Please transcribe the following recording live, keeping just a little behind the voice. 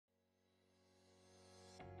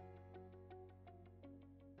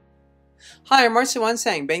Hi, I'm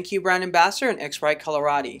Suwansang, BenQ Brand Ambassador and X-Rite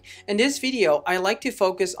Calibrated. In this video, I like to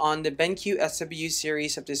focus on the BenQ SW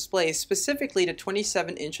series of displays, specifically the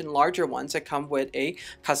 27-inch and larger ones that come with a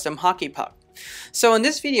custom hockey puck. So in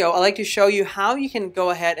this video, I'd like to show you how you can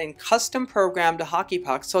go ahead and custom program the hockey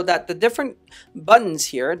puck so that the different buttons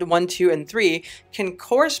here, the 1, 2, and 3, can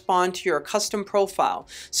correspond to your custom profile.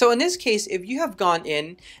 So in this case, if you have gone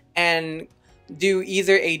in and do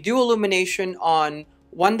either a dual illumination on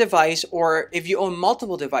one device, or if you own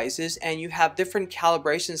multiple devices and you have different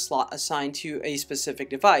calibration slot assigned to a specific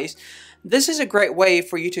device, this is a great way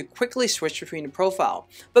for you to quickly switch between the profile.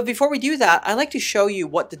 But before we do that, I'd like to show you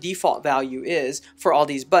what the default value is for all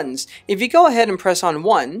these buttons. If you go ahead and press on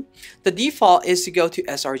 1, the default is to go to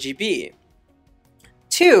sRGB.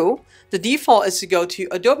 2, the default is to go to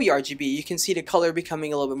Adobe RGB. You can see the color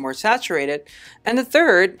becoming a little bit more saturated. And the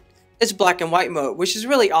third is black and white mode, which is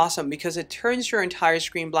really awesome because it turns your entire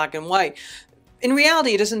screen black and white. In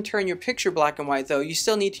reality, it doesn't turn your picture black and white though. You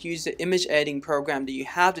still need to use the image editing program that you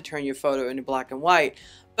have to turn your photo into black and white,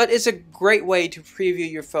 but it's a great way to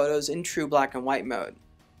preview your photos in true black and white mode.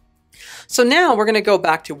 So now we're going to go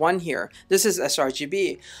back to 1 here. This is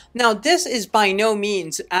sRGB. Now this is by no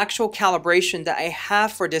means actual calibration that I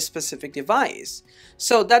have for this specific device.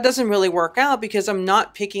 So that doesn't really work out because I'm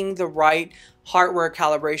not picking the right hardware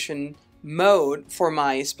calibration mode for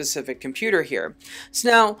my specific computer here. So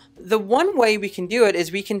now the one way we can do it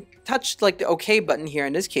is we can touch like the OK button here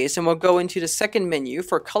in this case, and we'll go into the second menu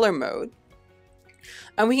for color mode.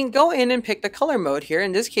 And we can go in and pick the color mode here.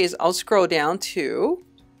 In this case, I'll scroll down to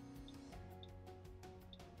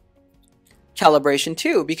Calibration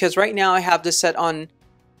 2, because right now I have this set on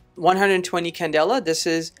 120 candela. This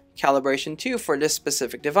is Calibration 2 for this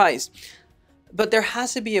specific device. But there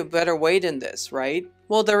has to be a better way than this, right?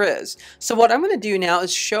 Well, there is. So what I'm going to do now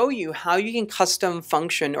is show you how you can custom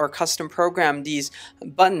function or custom program these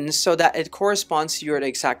buttons so that it corresponds to your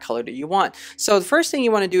exact color that you want. So the first thing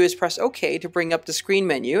you want to do is press OK to bring up the screen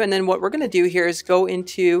menu. And then what we're going to do here is go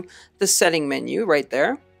into the setting menu right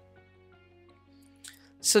there.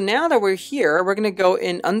 So now that we're here, we're going to go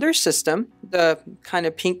in under System, the kind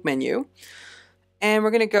of pink menu. And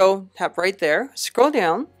we're going to go tap right there, scroll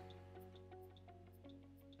down.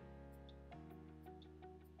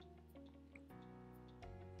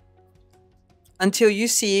 Until you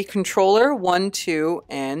see controller 1, 2,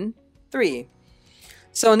 and 3.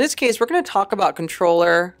 So in this case, we're going to talk about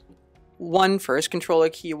controller 1 first, controller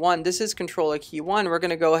key 1. This is controller key 1. We're going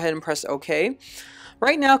to go ahead and press OK.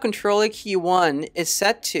 Right now, controller key 1 is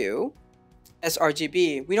set to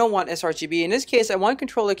sRGB. We don't want sRGB. In this case, I want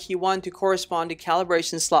controller key 1 to correspond to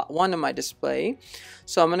calibration slot 1 on my display.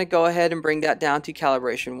 So I'm going to go ahead and bring that down to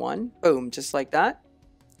calibration 1. Boom, just like that.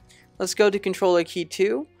 Let's go to controller key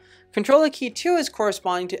 2. Controller key 2 is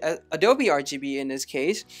corresponding to Adobe RGB in this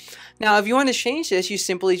case. Now, if you want to change this, you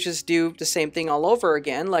simply just do the same thing all over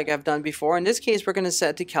again like I've done before. In this case, we're going to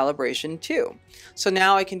set to Calibration 2. So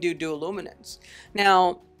now I can do dual luminance.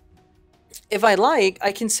 Now, if I like,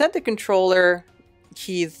 I can set the controller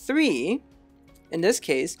key 3. In this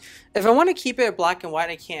case, if I want to keep it black and white,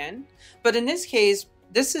 I can. But in this case,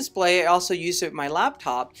 this display, I also use it with my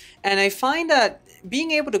laptop, and I find that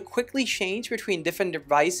being able to quickly change between different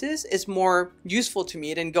devices is more useful to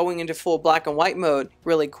me than going into full black and white mode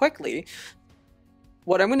really quickly.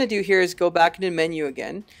 What I'm going to do here is go back into the menu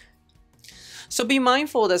again. So be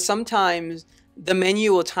mindful that sometimes the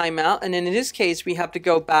menu will time out, and then in this case, we have to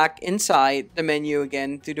go back inside the menu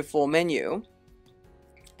again through the full menu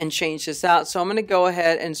and change this out. So I'm going to go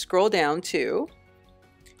ahead and scroll down to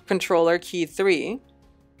controller key 3.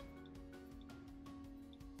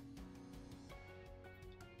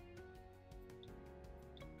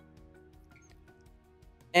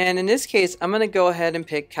 And in this case, I'm going to go ahead and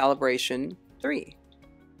pick Calibration 3.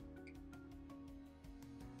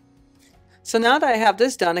 So now that I have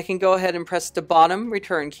this done, I can go ahead and press the bottom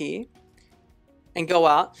return key and go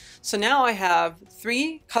out. So now I have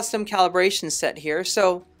 3 custom calibrations set here.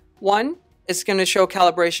 So 1 is going to show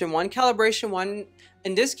Calibration 1. Calibration 1,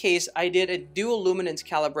 in this case, I did a dual luminance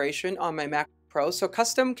calibration on my Mac Pro. So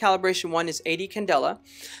custom calibration 1 is 80 candela.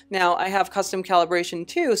 Now I have custom calibration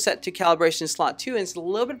 2 set to calibration slot 2, and it's a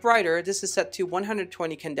little bit brighter. This is set to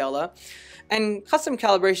 120 candela. And custom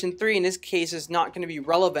calibration 3 in this case is not going to be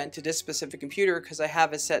relevant to this specific computer because I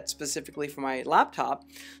have it set specifically for my laptop.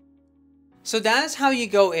 So that is how you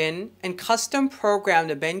go in and custom program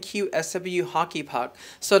the BenQ SW hockey puck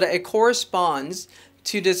so that it corresponds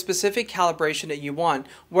to the specific calibration that you want,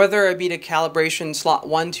 whether it be the calibration slot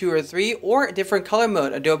 1, 2, or 3, or a different color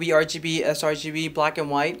mode, Adobe RGB, sRGB, black and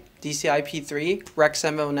white, DCI P3, Rec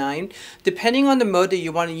 709. Depending on the mode that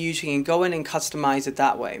you want to use, you can go in and customize it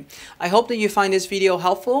that way. I hope that you find this video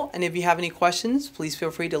helpful, and if you have any questions, please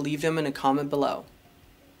feel free to leave them in a comment below.